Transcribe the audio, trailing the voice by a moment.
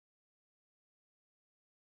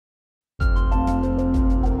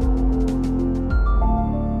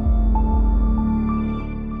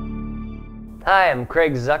Hi, I'm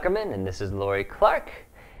Craig Zuckerman, and this is Lori Clark,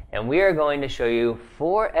 and we are going to show you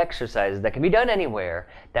 4 exercises that can be done anywhere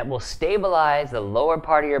that will stabilize the lower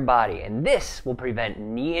part of your body, and this will prevent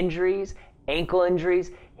knee injuries, ankle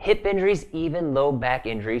injuries, hip injuries, even low back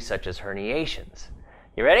injuries such as herniations.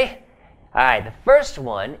 You ready? All right, the first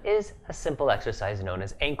one is a simple exercise known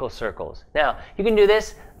as ankle circles. Now, you can do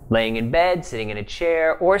this laying in bed, sitting in a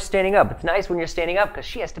chair, or standing up. It's nice when you're standing up because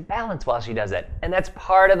she has to balance while she does it. And that's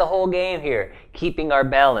part of the whole game here, keeping our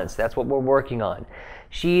balance. That's what we're working on.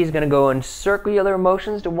 She's going to go in circular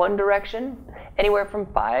motions to one direction, anywhere from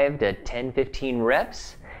 5 to 10, 15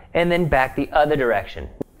 reps, and then back the other direction.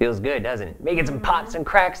 Feels good, doesn't it? Making some pops and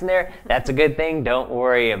cracks in there, that's a good thing. Don't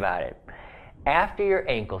worry about it. After your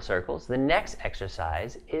ankle circles, the next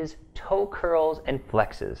exercise is toe curls and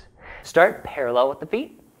flexes. Start parallel with the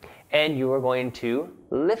feet, and you are going to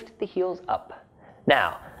lift the heels up.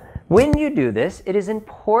 Now, when you do this, it is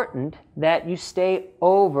important that you stay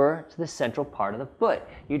over to the central part of the foot.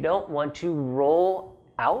 You don't want to roll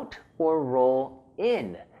out or roll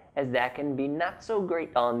in, as that can be not so great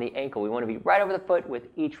on the ankle. We want to be right over the foot with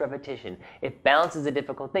each repetition. If balance is a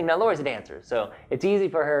difficult thing, now Lori's a dancer, so it's easy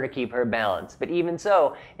for her to keep her balance, but even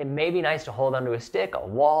so, it may be nice to hold onto a stick, a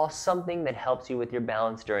wall, something that helps you with your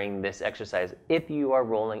balance during this exercise if you are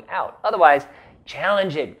rolling out. Otherwise,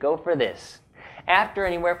 challenge it, go for this. After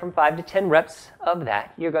anywhere from 5 to 10 reps of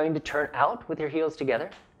that, you're going to turn out with your heels together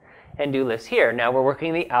and do lifts here. Now we're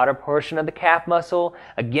working the outer portion of the calf muscle,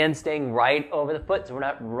 again staying right over the foot so we're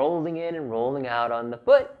not rolling in and rolling out on the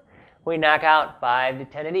foot. We knock out 5 to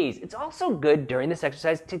 10 of these. It's also good during this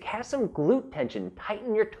exercise to have some glute tension.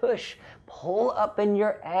 Tighten your tush, pull up in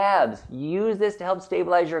your abs. Use this to help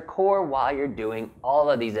stabilize your core while you're doing all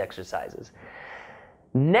of these exercises.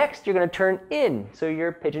 Next, you're going to turn in. So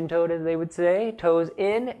you're pigeon-toed, as they would say, toes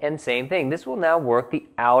in, and same thing. This will now work the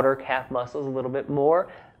outer calf muscles a little bit more.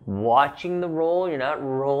 Watching the roll, you're not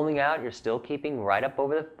rolling out, you're still keeping right up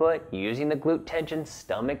over the foot, using the glute tension,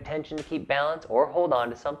 stomach tension to keep balance or hold on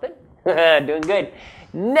to something. Doing good.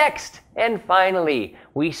 Next, and finally,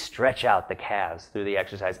 we stretch out the calves through the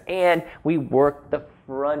exercise and we work the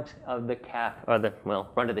front of the calf, or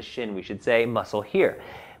front of the shin, we should say, muscle here.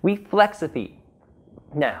 We flex the feet.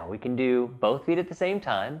 Now, we can do both feet at the same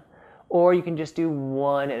time, or you can just do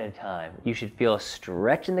one at a time. You should feel a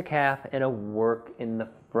stretch in the calf and a work in the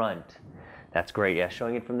front. That's great, yeah,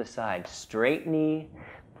 showing it from the side. Straight knee,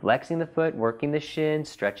 flexing the foot, working the shin,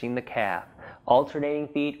 stretching the calf. Alternating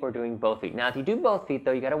feet or doing both feet. Now, if you do both feet,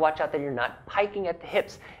 though, you got to watch out that you're not piking at the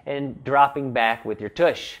hips and dropping back with your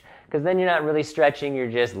tush, because then you're not really stretching,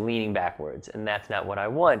 you're just leaning backwards, and that's not what I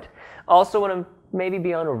want. Also want to maybe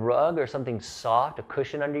be on a rug or something soft, a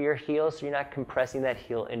cushion under your heel, so you're not compressing that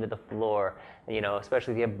heel into the floor,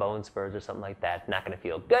 especially if you have bone spurs or something like that. It's not going to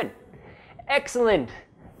feel good. Excellent.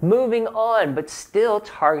 Moving on, but still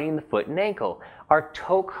targeting the foot and ankle, are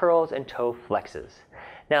toe curls and toe flexes.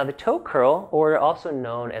 Now, the toe curl, or also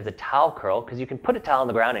known as a towel curl, because you can put a towel on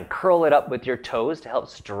the ground and curl it up with your toes to help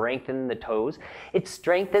strengthen the toes. It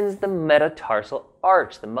strengthens the metatarsal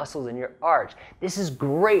arch, the muscles in your arch. This is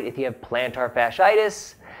great if you have plantar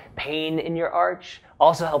fasciitis, pain in your arch.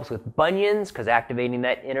 Also helps with bunions, because activating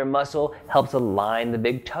that inner muscle helps align the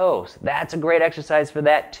big toes. That's a great exercise for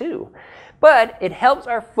that too. But it helps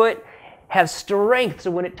our foot have strength, so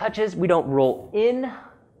when it touches, we don't roll in,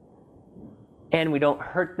 and we don't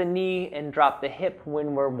hurt the knee and drop the hip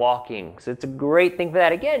when we're walking. So it's a great thing for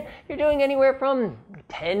that. Again, you're doing anywhere from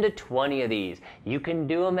 10 to 20 of these. You can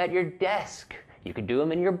do them at your desk. You can do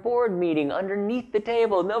them in your board meeting underneath the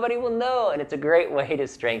table. Nobody will know, and it's a great way to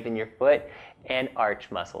strengthen your foot and arch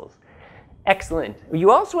muscles. Excellent. You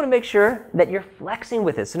also want to make sure that you're flexing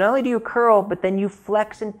with it. So not only do you curl, but then you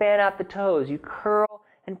flex and fan out the toes. You curl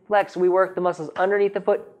and flex. We work the muscles underneath the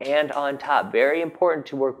foot and on top. Very important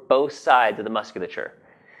to work both sides of the musculature.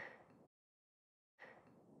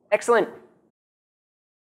 Excellent.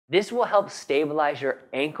 This will help stabilize your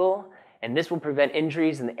ankle, and this will prevent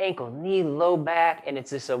injuries in the ankle, knee, low back, and it's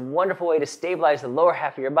just a wonderful way to stabilize the lower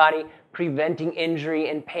half of your body, preventing injury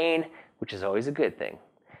and pain, which is always a good thing.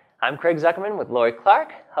 I'm Craig Zuckerman with Lori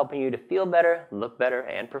Clark, helping you to feel better, look better,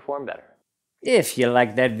 and perform better. If you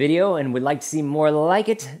liked that video and would like to see more like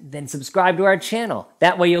it, then subscribe to our channel.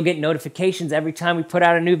 That way you'll get notifications every time we put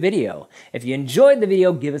out a new video. If you enjoyed the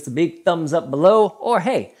video, give us a big thumbs up below, or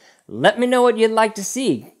hey, let me know what you'd like to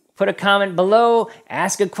see. Put a comment below,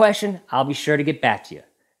 ask a question, I'll be sure to get back to you.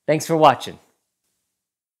 Thanks for watching.